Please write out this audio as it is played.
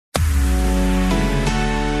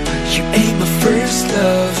You ain't my first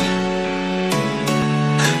love.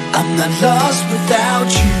 I'm not lost without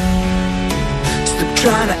you. Stop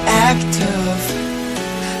trying to act tough,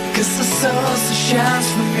 'cause the sun shines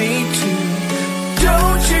for me too.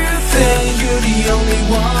 Don't you think you're the only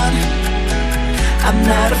one? I'm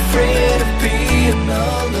not afraid of being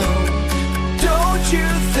alone. Don't you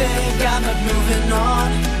think I'm not moving on?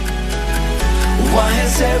 Why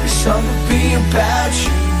has every song be about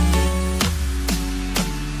you?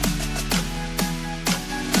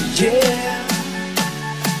 Yeah,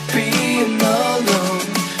 being alone.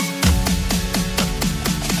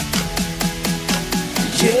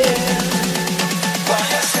 Yeah, why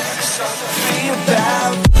has every song be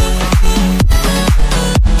about you?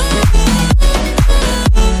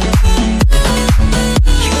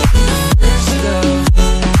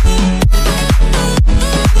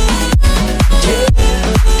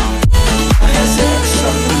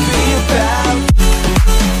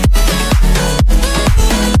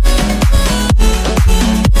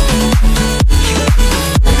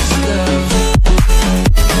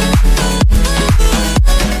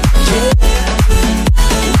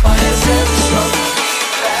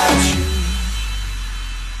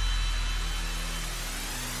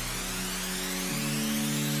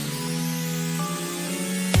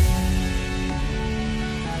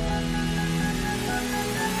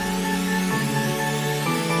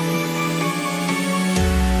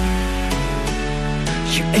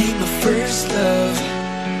 You ain't my first love.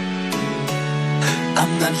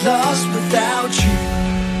 I'm not lost without you.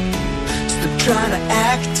 Stop trying to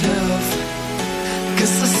act tough,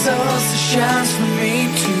 'cause the sun shines for me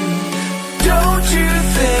too. Don't you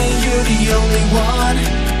think you're the only one?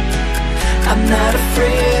 I'm not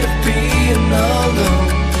afraid of being alone.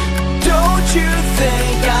 Don't you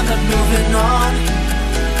think I'm not moving on?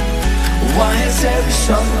 Why is every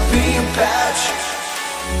song be about